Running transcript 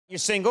You're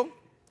single,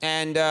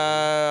 and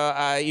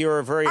you're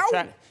a very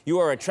you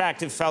are an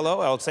attractive fellow.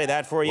 I'll say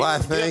that for you. Why,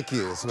 thank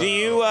you. Do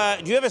you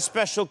have a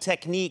special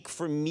technique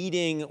for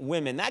meeting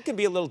women? That can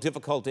be a little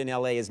difficult in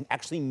LA, is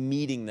actually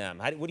meeting them.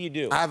 What do you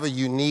do? I have a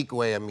unique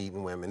way of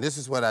meeting women. This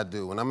is what I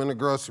do. When I'm in the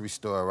grocery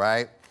store,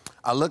 right?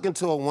 I look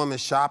into a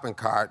woman's shopping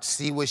cart,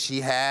 see what she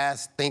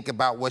has, think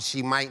about what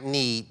she might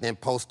need, then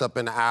post up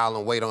in the aisle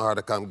and wait on her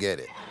to come get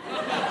it.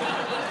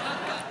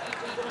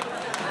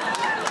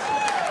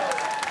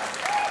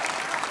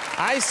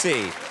 I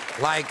see.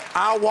 Like,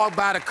 I'll walk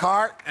by the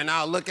cart and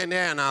I'll look in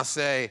there and I'll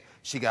say,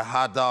 she got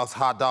hot dogs,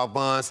 hot dog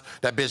buns,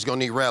 that bitch gonna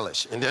need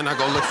relish. And then I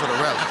go look for the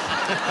relish.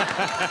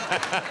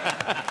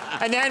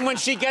 And then when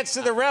she gets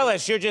to the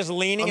relish, you're just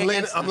leaning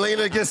against... I'm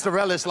leaning against the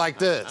relish like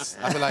this.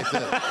 I'll be like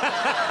this.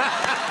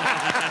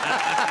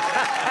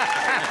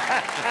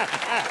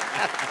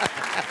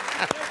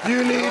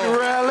 You need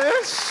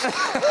relish?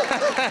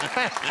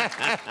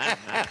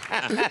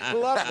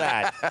 Love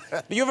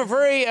that. You have a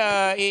very,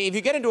 if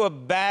you get into a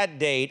bad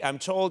date, I'm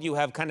told you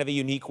have kind of a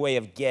unique way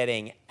of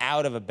getting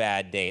out of a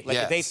bad date. Like,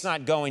 yes. If the date's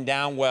not going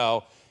down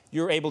well,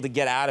 you're able to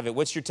get out of it.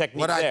 What's your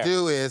technique there? What I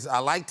do is I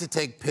like to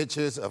take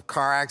pictures of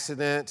car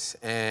accidents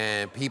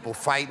and people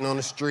fighting on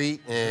the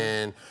street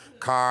and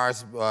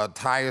cars,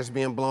 tires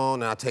being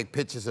blown, and I take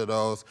pictures of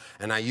those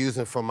and I use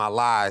them for my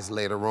lies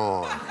later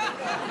on.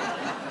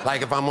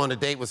 Like if I'm on a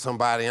date with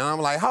somebody and I'm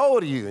like, how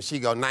old are you? And she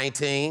go,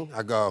 19.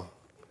 I go,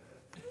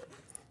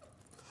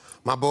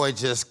 my boy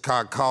just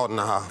got caught in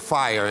a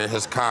fire in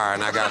his car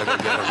and I gotta go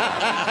get him.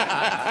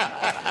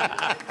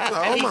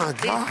 Oh my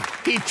God.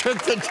 He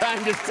took the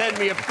time to send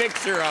me a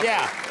picture of it.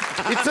 Yeah.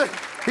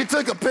 He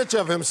took a picture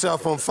of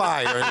himself on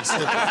fire and he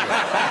sent it to me.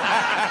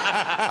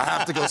 I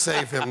have to go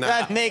save him now.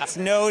 That makes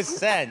no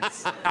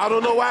sense. I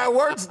don't know why it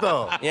works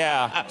though.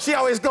 Yeah. She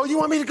always go, you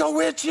want me to go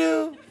with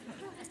you?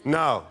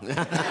 No. They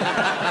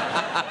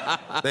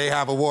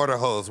have a water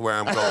hose where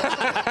I'm going.